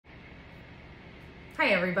Hi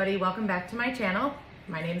everybody, welcome back to my channel.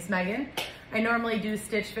 My name is Megan. I normally do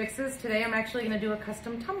stitch fixes. Today I'm actually going to do a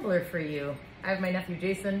custom tumbler for you. I have my nephew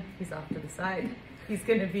Jason, he's off to the side. He's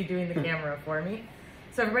going to be doing the camera for me.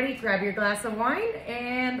 So everybody grab your glass of wine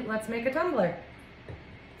and let's make a tumbler.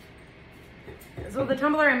 So the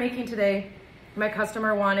tumbler I'm making today, my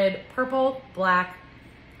customer wanted purple, black,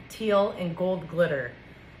 teal, and gold glitter.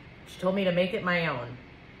 She told me to make it my own.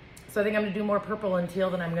 So I think I'm gonna do more purple and teal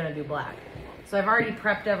than I'm gonna do black. So I've already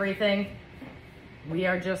prepped everything. We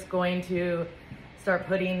are just going to start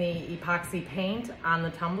putting the epoxy paint on the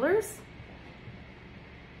tumblers.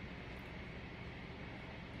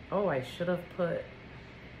 Oh, I should have put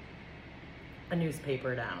a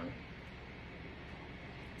newspaper down.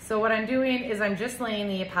 So what I'm doing is I'm just laying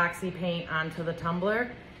the epoxy paint onto the tumbler,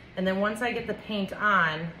 and then once I get the paint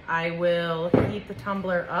on, I will heat the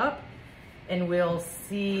tumbler up and we'll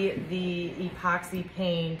see the epoxy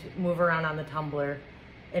paint move around on the tumbler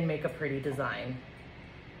and make a pretty design.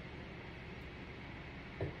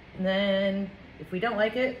 And then if we don't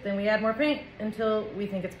like it, then we add more paint until we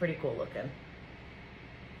think it's pretty cool looking.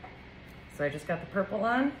 So I just got the purple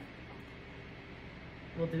on.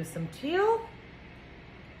 We'll do some teal.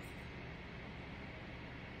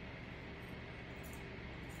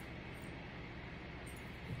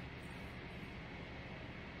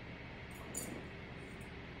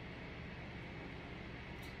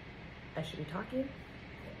 I should be talking.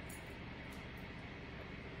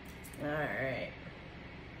 All right.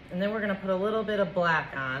 And then we're gonna put a little bit of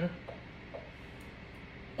black on.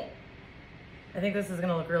 I think this is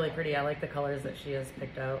gonna look really pretty. I like the colors that she has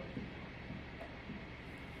picked out.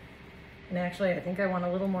 And actually, I think I want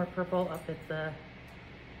a little more purple up at the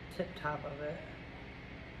tip top of it.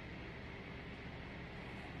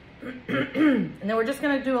 And then we're just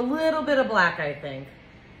gonna do a little bit of black, I think.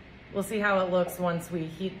 We'll see how it looks once we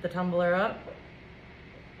heat the tumbler up.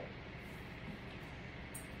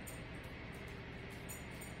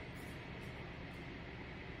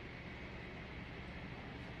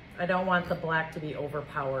 I don't want the black to be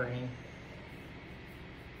overpowering.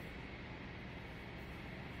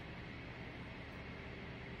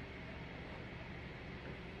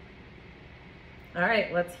 All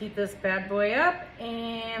right, let's heat this bad boy up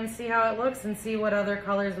and see how it looks and see what other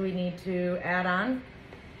colors we need to add on.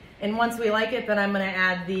 And once we like it, then I'm gonna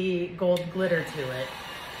add the gold glitter to it.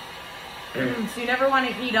 So you never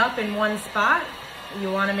wanna heat up in one spot.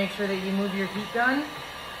 You wanna make sure that you move your heat gun.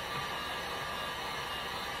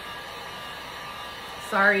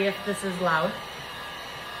 Sorry if this is loud.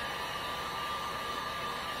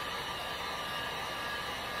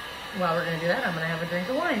 While we're gonna do that, I'm gonna have a drink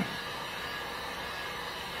of wine.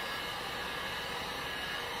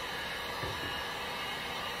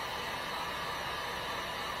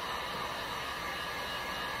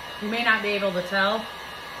 You may not be able to tell,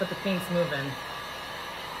 but the paint's moving.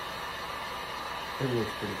 It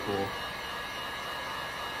looks pretty cool.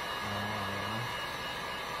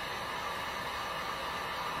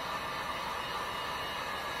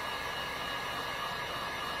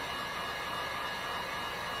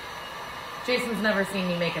 Jason's never seen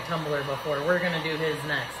me make a tumbler before. We're gonna do his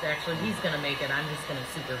next. Actually, he's gonna make it. I'm just gonna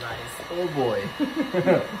supervise. Oh boy.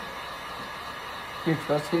 You're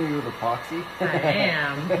trusting me with epoxy? I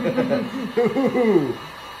am.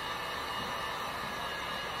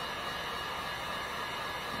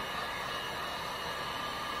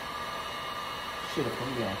 Shit, if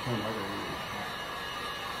I'm gonna come over here.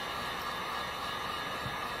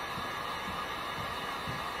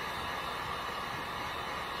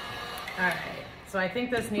 All right, so I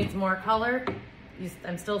think this needs more color.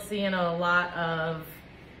 I'm still seeing a lot of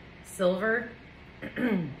silver.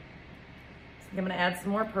 So I'm gonna add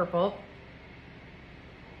some more purple.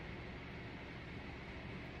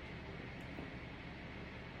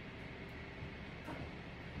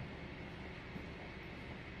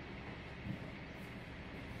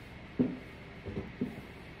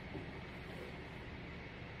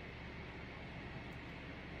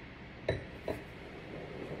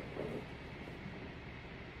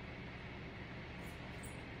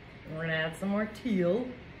 We're gonna add some more teal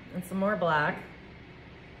and some more black.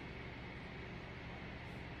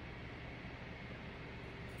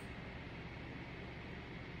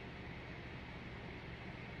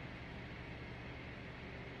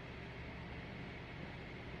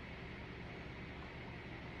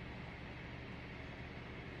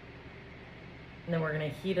 And then we're gonna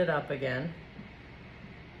heat it up again.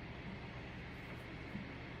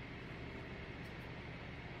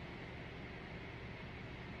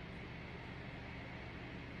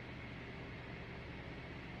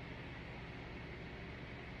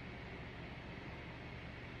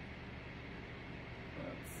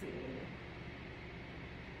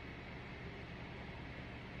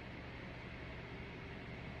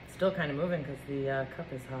 still kind of moving because the cup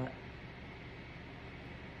is hot.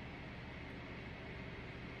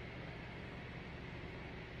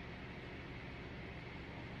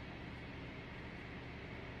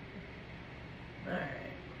 All right.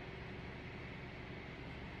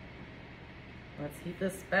 Let's heat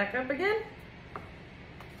this back up again.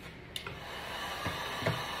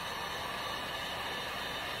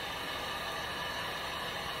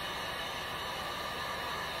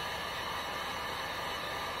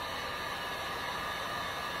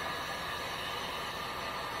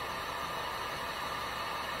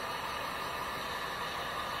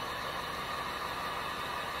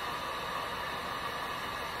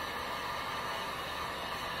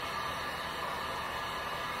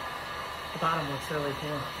 The bottom looks really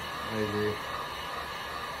cool. I agree.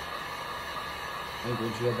 I think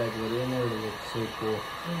once you have that glitter in there, it looks so cool.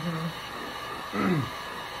 Mm-hmm.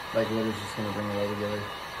 That glitter's just gonna bring it all together.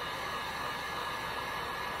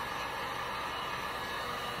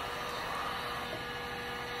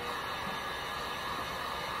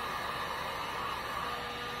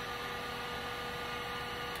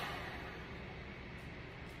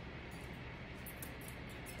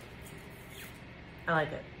 I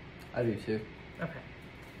like it. I do too. Okay.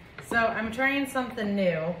 So I'm trying something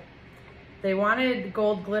new. They wanted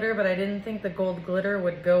gold glitter, but I didn't think the gold glitter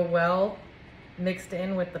would go well mixed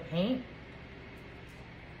in with the paint.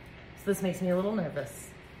 So this makes me a little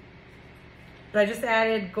nervous. But I just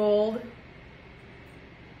added gold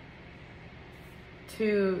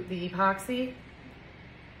to the epoxy.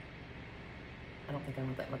 I don't think I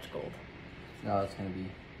want that much gold. No, it's gonna be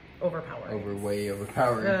Overpowering. way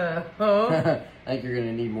overpowering. Oh. I think you're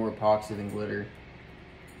gonna need more epoxy than glitter.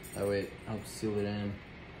 That way it helps seal it in.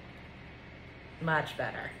 Much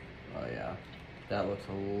better. Oh yeah, that looks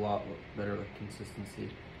a lot better with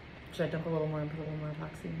consistency. Should I dump a little more and put a little more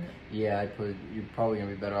epoxy in it? Yeah, you're probably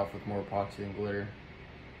gonna be better off with more epoxy than glitter.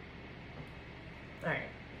 All right.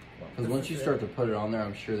 Because once you start to put it on there,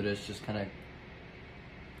 I'm sure that it's just kind of,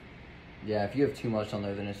 yeah, if you have too much on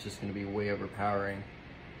there, then it's just gonna be way overpowering.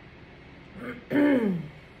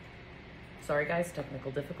 Sorry guys,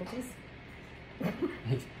 technical difficulties.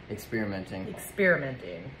 Experimenting.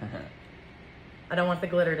 Experimenting. I don't want the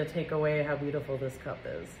glitter to take away how beautiful this cup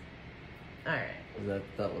is. All right.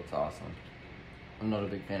 That looks awesome. I'm not a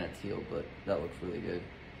big fan of teal, but that looks really good.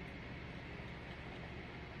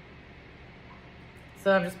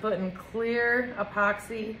 So I'm just putting clear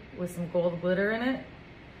epoxy with some gold glitter in it.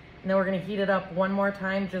 And then we're gonna heat it up one more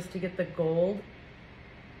time just to get the gold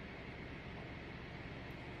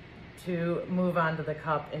to move onto the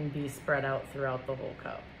cup and be spread out throughout the whole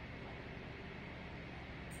cup.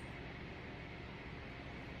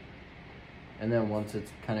 And then once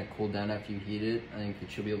it's kind of cooled down after you heat it, I think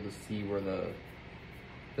that you'll be able to see where the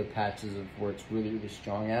patches of where it's really, really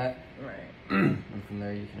strong at. Right. And from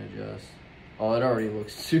there you can adjust. Oh, it already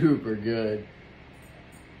looks super good.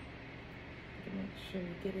 Make sure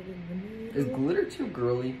you get it in the middle. Is glitter too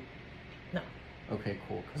girly? No. Okay,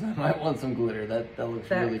 cool. Because I might want some glitter. That looks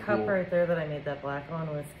really cool. That cup right there that I made that black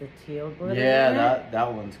on with the teal glitter. Yeah,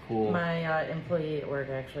 that one's cool. My employee at work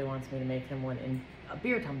actually wants me to make him one in a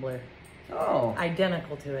beer tumbler. Oh.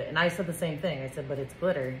 Identical to it. And I said the same thing. I said, but it's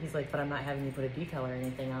glitter. He's like, but I'm not having you put a decal or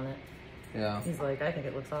anything on it. Yeah. He's like, I think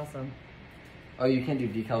it looks awesome. Oh, you can't do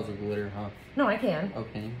decals with glitter, huh? No, I can.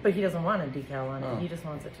 Okay. But he doesn't want a decal on it. Oh. He just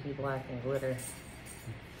wants it to be black and glitter.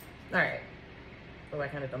 All right. Oh, I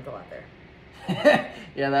kind of dumped a lot there.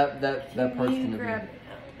 Yeah, that part's gonna grab be.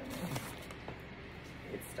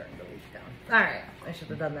 It's starting to leak down. All right. I should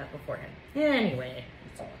have done that beforehand. Anyway.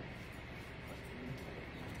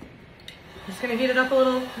 I'm just gonna heat it up a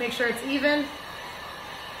little, make sure it's even. Make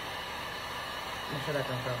sure that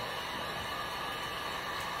don't go.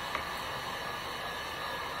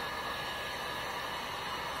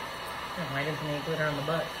 Oh, why didn't they glitter on the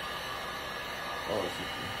butt? Oh,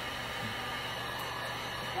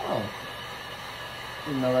 oh.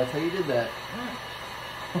 Didn't know that's how you did that.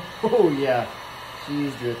 Oh yeah,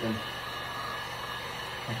 she's dripping.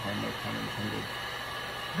 No pun intended.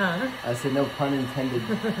 Huh? I said no pun intended.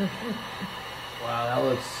 Wow, that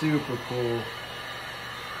looks super cool.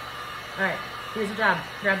 All right, here's your job.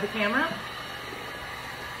 Grab the camera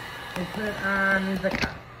and put it on the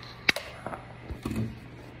cup.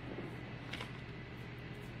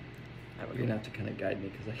 You're gonna have to kind of guide me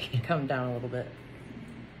because I can't. Come down a little bit.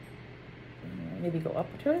 Maybe go up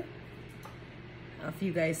to it. If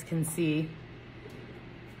you guys can see.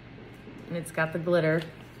 And it's got the glitter.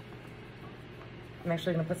 I'm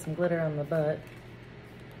actually gonna put some glitter on the butt.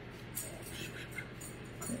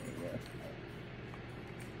 There we go.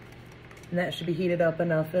 And that should be heated up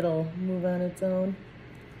enough, it'll move on its own.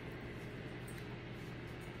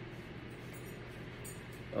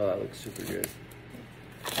 Oh, that looks super good.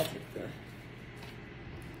 I'll take that.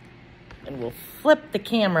 And we'll flip the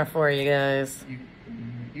camera for you guys.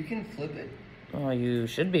 You can flip it. Oh, you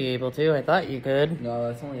should be able to. I thought you could. No,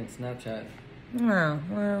 that's only in Snapchat. Oh,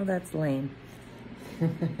 well, that's lame.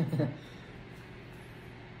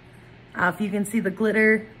 If you can see the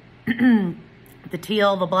glitter, the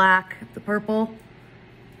teal, the black, the purple.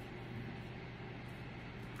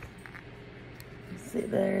 See,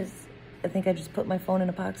 I think I just put my phone in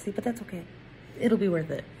epoxy, but that's okay. It'll be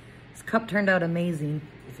worth it. This cup turned out amazing.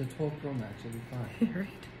 It's a 12 Pro Max, it'll be fine. Right.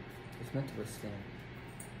 It's meant to withstand.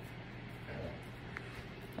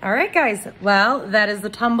 All right, guys. Well, that is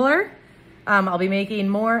the tumbler. I'll be making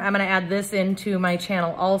more. I'm gonna add this into my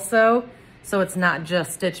channel also, so it's not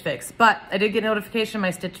just Stitch Fix. But I did get notification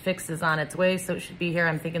my Stitch Fix is on its way, so it should be here,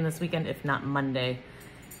 I'm thinking this weekend, if not Monday.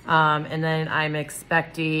 And then I'm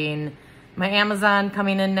expecting my Amazon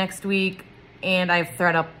coming in next week, and I have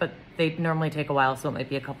ThreadUp, but they normally take a while, so it might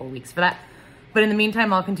be a couple weeks for that. But in the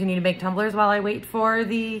meantime, I'll continue to make tumblers while I wait for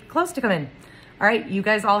the clothes to come in. All right, you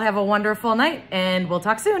guys all have a wonderful night, and we'll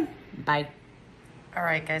talk soon. Bye. All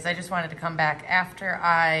right, guys, I just wanted to come back. After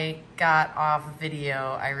I got off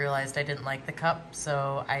video, I realized I didn't like the cup,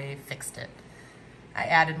 so I fixed it. I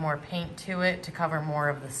added more paint to it to cover more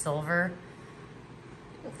of the silver.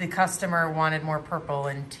 The customer wanted more purple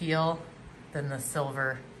and teal than the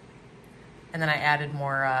silver. And then I added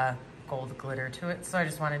more gold glitter to it. So I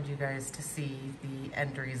just wanted you guys to see the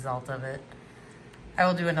end result of it. I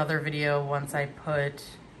will do another video once I put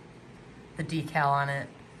the decal on it.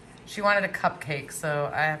 She wanted a cupcake,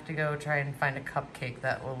 so I have to go try and find a cupcake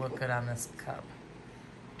that will look good on this cup.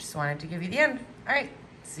 Just wanted to give you the end. All right,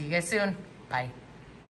 see you guys soon. Bye.